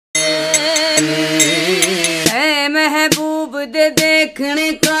Back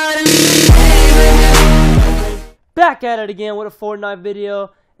at it again with a Fortnite video.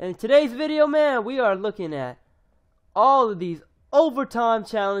 And in today's video, man, we are looking at all of these overtime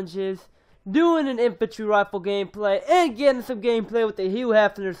challenges, doing an infantry rifle gameplay, and getting some gameplay with the Hugh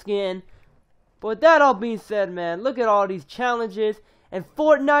Hefner skin. But with that all being said, man, look at all these challenges. And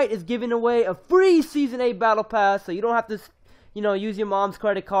Fortnite is giving away a free Season 8 Battle Pass, so you don't have to, use your mom's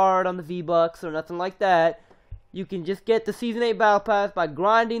credit card on the V-Bucks or nothing like that. You can just get the Season 8 Battle Pass by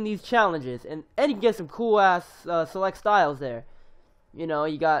grinding these challenges. And you can get some cool-ass select styles there.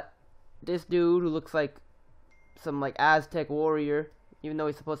 You got this dude who looks like some, Aztec warrior. Even though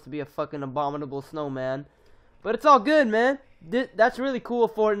he's supposed to be a fucking abominable snowman. But it's all good, man. That's really cool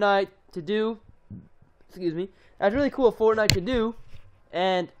of Fortnite to do. Excuse me. That's really cool of Fortnite to do.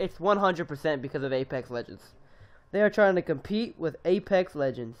 And it's 100% because of Apex Legends. They are trying to compete with Apex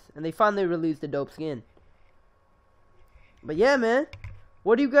Legends. And they finally released a dope skin. But yeah, man.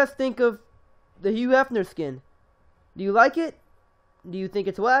 What do you guys think of the Hugh Hefner skin? Do you like it? Do you think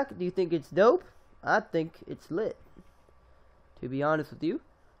it's whack? Do you think it's dope? I think it's lit, to be honest with you.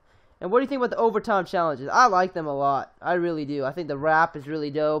 And what do you think about the overtime challenges? I like them a lot. I really do. I think the rap is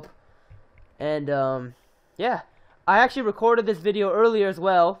really dope. And, yeah. I actually recorded this video earlier as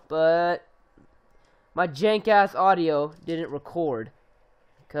well, but my jank-ass audio didn't record.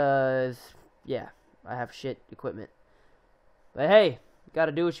 Because, yeah, I have shit equipment. But hey, you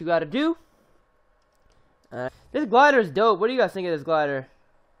gotta do what you gotta do. This glider is dope. What do you guys think of this glider?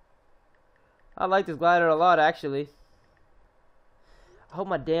 I like this glider a lot, actually. I hope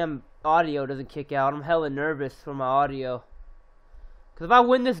my damn audio doesn't kick out. I'm hella nervous for my audio. Because if I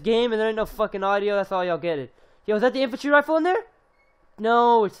win this game and there ain't no fucking audio, that's all y'all get it. Yo, is that the infantry rifle in there?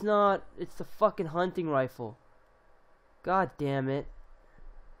 No, it's not. It's the fucking hunting rifle. God damn it.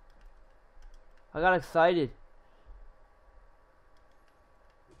 I got excited.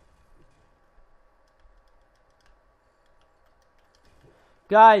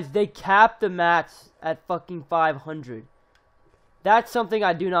 Guys, they capped the mats at fucking 500. That's something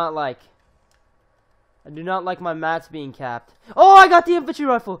I do not like. I do not like my mats being capped. Oh, I got the infantry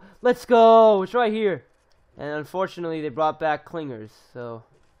rifle. Let's go. It's right here. And unfortunately, they brought back clingers, so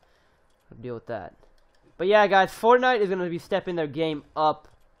I'll deal with that. But yeah, guys, Fortnite is gonna be stepping their game up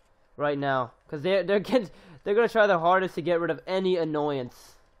right now because they're gonna try their hardest to get rid of any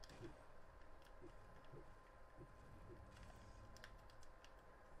annoyance.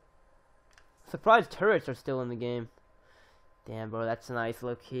 Surprised turrets are still in the game. Damn, bro, that's nice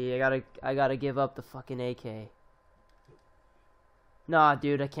low key. I gotta give up the fucking AK. Nah,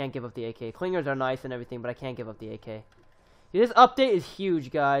 dude, I can't give up the AK. Clingers are nice and everything, but I can't give up the AK. Dude, this update is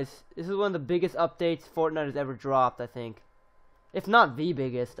huge, guys. This is one of the biggest updates Fortnite has ever dropped, I think. If not the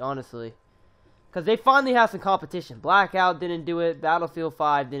biggest, honestly. Because they finally have some competition. Blackout didn't do it. Battlefield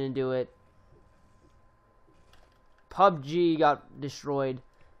 5 didn't do it. PUBG got destroyed.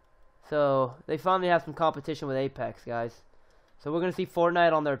 So, they finally have some competition with Apex, guys. So, we're going to see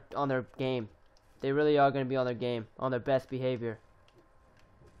Fortnite on their game. They really are going to be on their game. On their best behavior.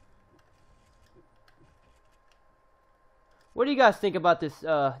 What do you guys think about this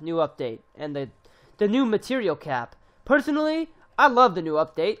new update and the new material cap? Personally, I love the new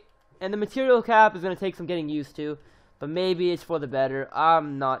update, and the material cap is going to take some getting used to, but maybe it's for the better.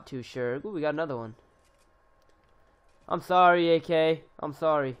 I'm not too sure. Ooh, we got another one. I'm sorry, AK. I'm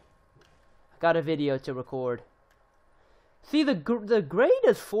sorry. I got a video to record. See, the grade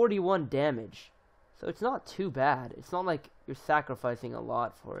is 41 damage, so it's not too bad. It's not like you're sacrificing a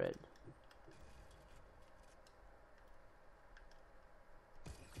lot for it.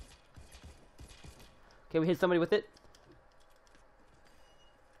 Okay, we hit somebody with it.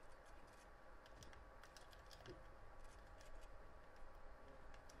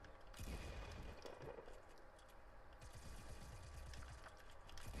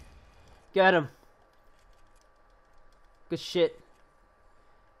 Get him. Good shit.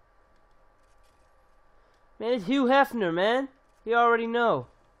 Man, it's Hugh Hefner, man. You already know.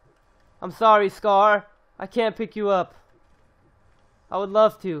 I'm sorry, Scar. I can't pick you up. I would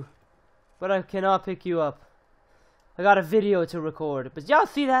love to, but I cannot pick you up. I got a video to record. But y'all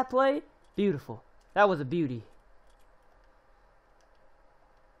see that play? Beautiful. That was a beauty.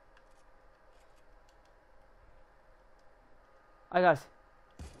 I got...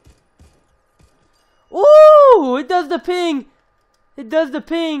 Ooh! It does the ping! It does the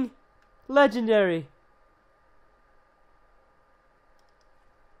ping! Legendary.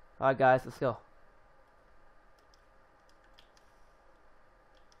 Alright, guys, let's go.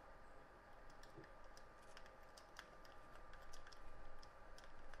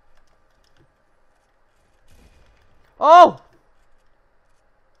 Oh!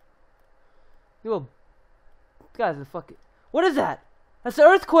 This guy's a fucking... What is that? That's an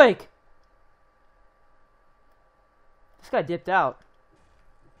earthquake! This guy dipped out.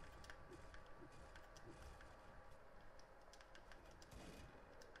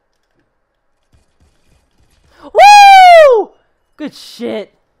 Woo! Good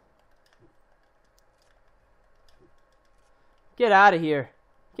shit. Get out of here.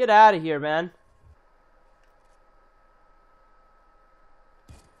 Get out of here, man.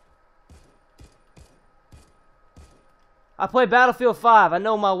 I play Battlefield 5. I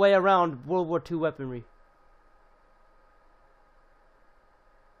know my way around World War II weaponry.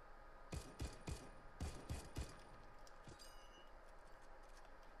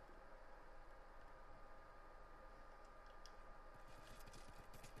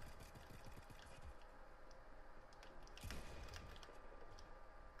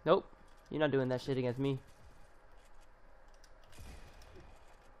 Nope. You're not doing that shit against me.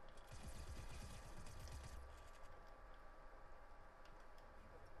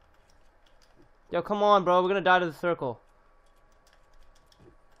 Yo, come on, bro. We're gonna die to the circle.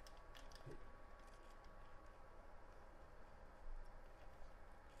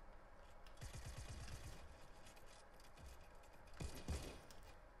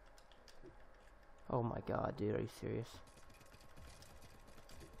 Oh my god, dude. Are you serious?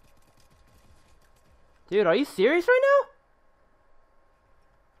 Dude, are you serious right now?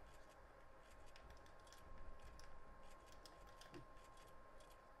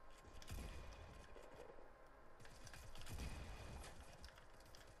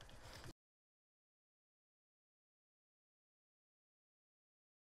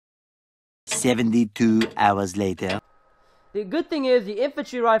 "72 hours later." The good thing is the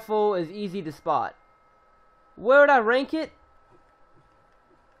infantry rifle is easy to spot. Where would I rank it?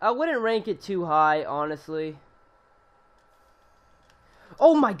 I wouldn't rank it too high, honestly.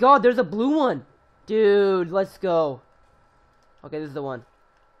 Oh my god, there's a blue one! Dude, let's go. Okay, this is the one.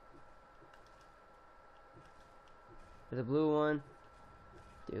 There's a blue one.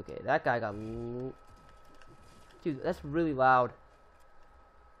 Dude, okay, that guy got... Dude, that's really loud.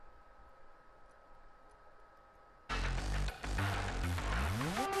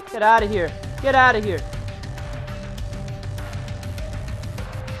 Get out of here. Get out of here.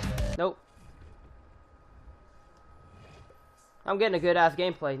 Nope. I'm getting a good ass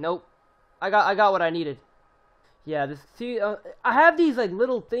gameplay. Nope. I got what I needed. Yeah, this see I have these like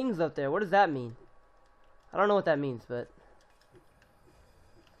little things up there. What does that mean? I don't know what that means, but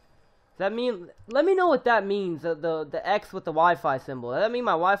does that mean, let me know what that means, the X with the Wi-Fi symbol. Does that mean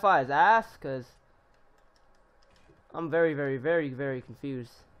my Wi-Fi is ass? Cuz I'm very, very, very, very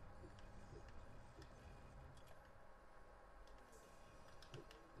confused.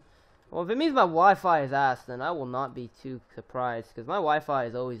 Well, if it means my Wi-Fi is ass, then I will not be too surprised, because my Wi-Fi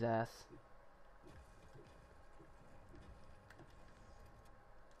is always ass.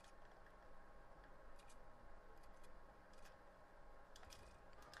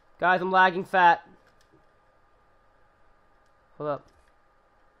 Guys, I'm lagging fat. Hold up.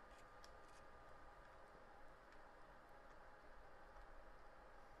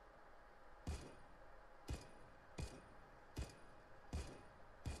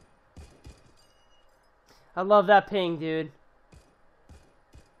 I love that ping, dude.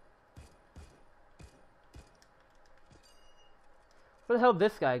 Where the hell did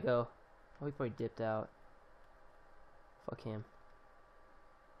this guy go? Oh, he probably dipped out. Fuck him.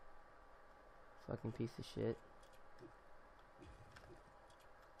 Fucking piece of shit.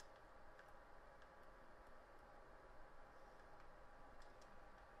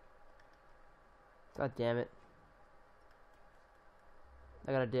 God damn it.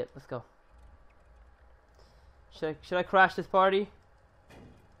 I gotta dip. Let's go. Should I crash this party?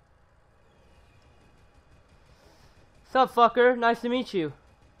 Sup, fucker? Nice to meet you.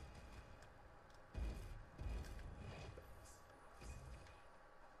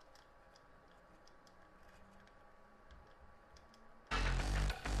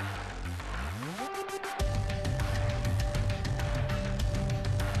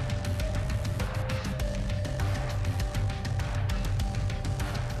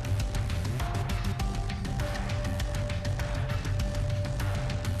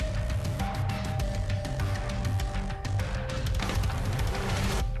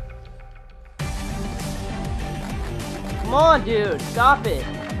 Come on, dude. Stop it.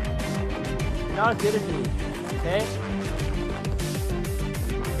 You're not as good as me. Okay?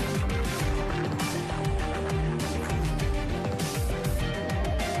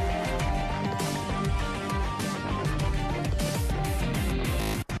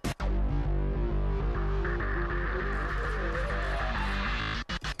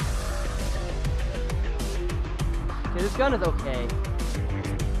 gun is okay.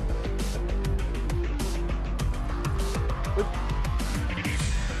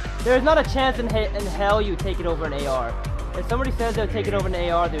 There's not a chance in hell you take it over an AR. If somebody says they'll take it over an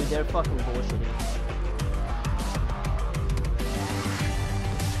AR, dude, they're fucking bullshitting.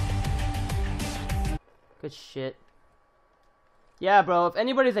 Good shit. Yeah, bro, if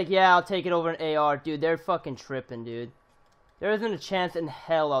anybody's like, yeah, I'll take it over an AR, dude, they're fucking tripping, dude. There isn't a chance in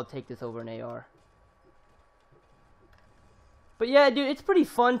hell I'll take this over an AR. But yeah, dude, it's pretty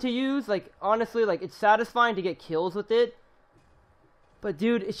fun to use. Like, honestly, like, it's satisfying to get kills with it. But,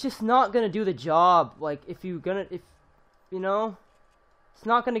 dude, it's just not gonna do the job. Like, if you know, it's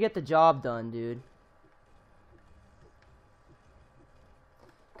not gonna get the job done, dude.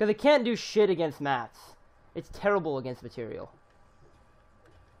 Because it can't do shit against mats. It's terrible against material.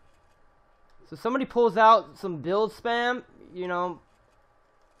 So somebody pulls out some build spam, you know,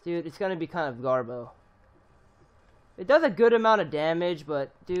 dude, it's gonna be kind of garbo. It does a good amount of damage, but,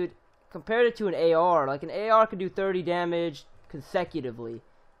 dude, compared it to an AR, like an AR could do 30 damage consecutively.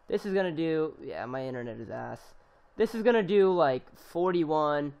 This is gonna do, yeah, my internet is ass. This is gonna do like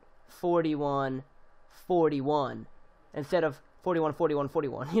 41, 41, 41 instead of 41, 41,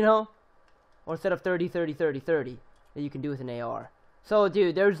 41, you know? Or instead of 30, 30, 30, 30 that you can do with an AR. So,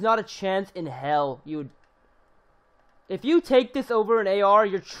 dude, there's not a chance in hell you would... If you take this over an AR,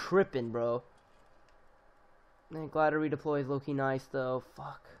 you're tripping, bro. Man, glider redeploy is low-key nice, though.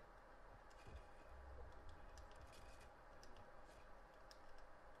 Fuck.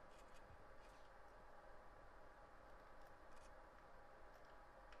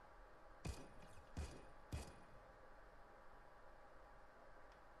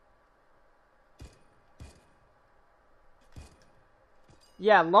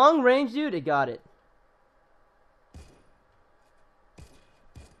 Yeah, long range, dude, it got it.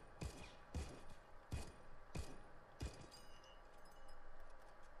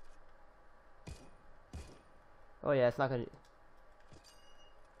 Oh yeah, it's not gonna...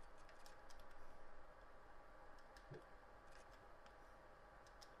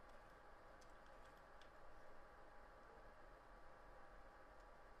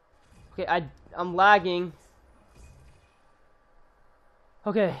 Okay, I'm lagging.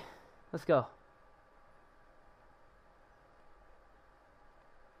 Okay, let's go.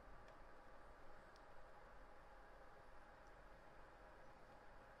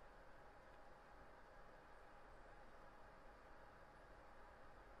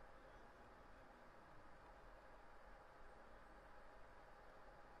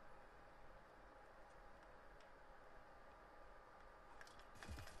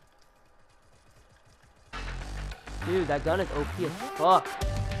 Dude, that gun is OP as fuck.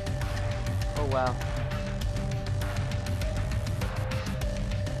 Oh wow.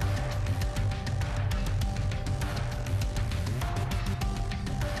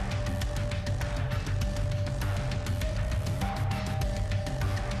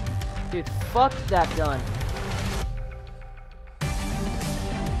 Dude, fuck that gun.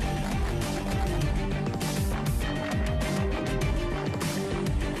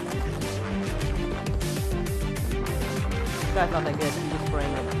 This guy's not that good. He's just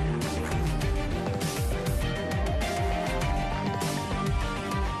spraying it.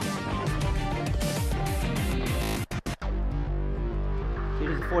 Dude,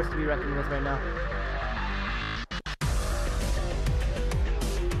 he's a force to be reckoned with right now.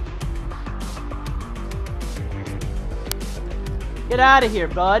 Get out of here,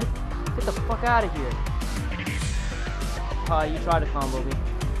 bud. Get the fuck out of here. You tried to combo me.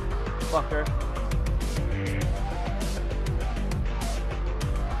 Fucker.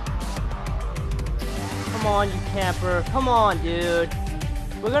 Come on, you camper. Come on, dude.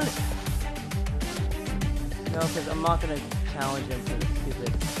 We're gonna... No, because I'm not gonna challenge him for this stupid...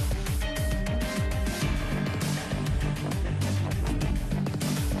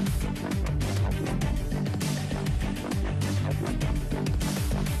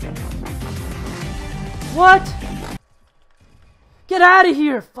 What? Get out of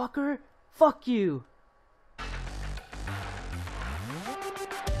here, fucker. Fuck you.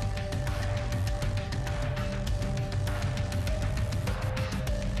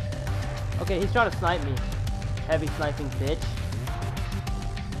 Okay, he's trying to snipe me. Heavy sniping bitch.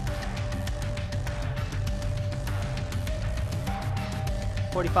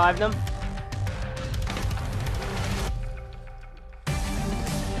 $45 them.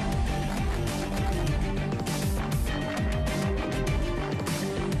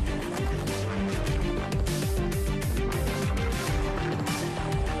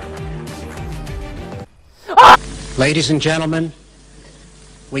 Ladies and gentlemen,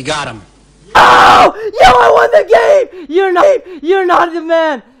 we got him. No! Yo, I won the game! You're not the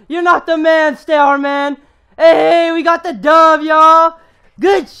man! You're not the man, Star Man! Hey, we got the dub, y'all!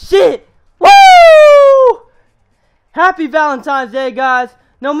 Good shit! Woo! Happy Valentine's Day, guys.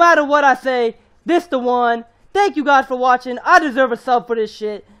 No matter what I say, this the one. Thank you guys for watching. I deserve a sub for this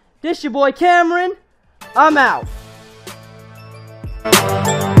shit. This your boy Cameron. I'm out.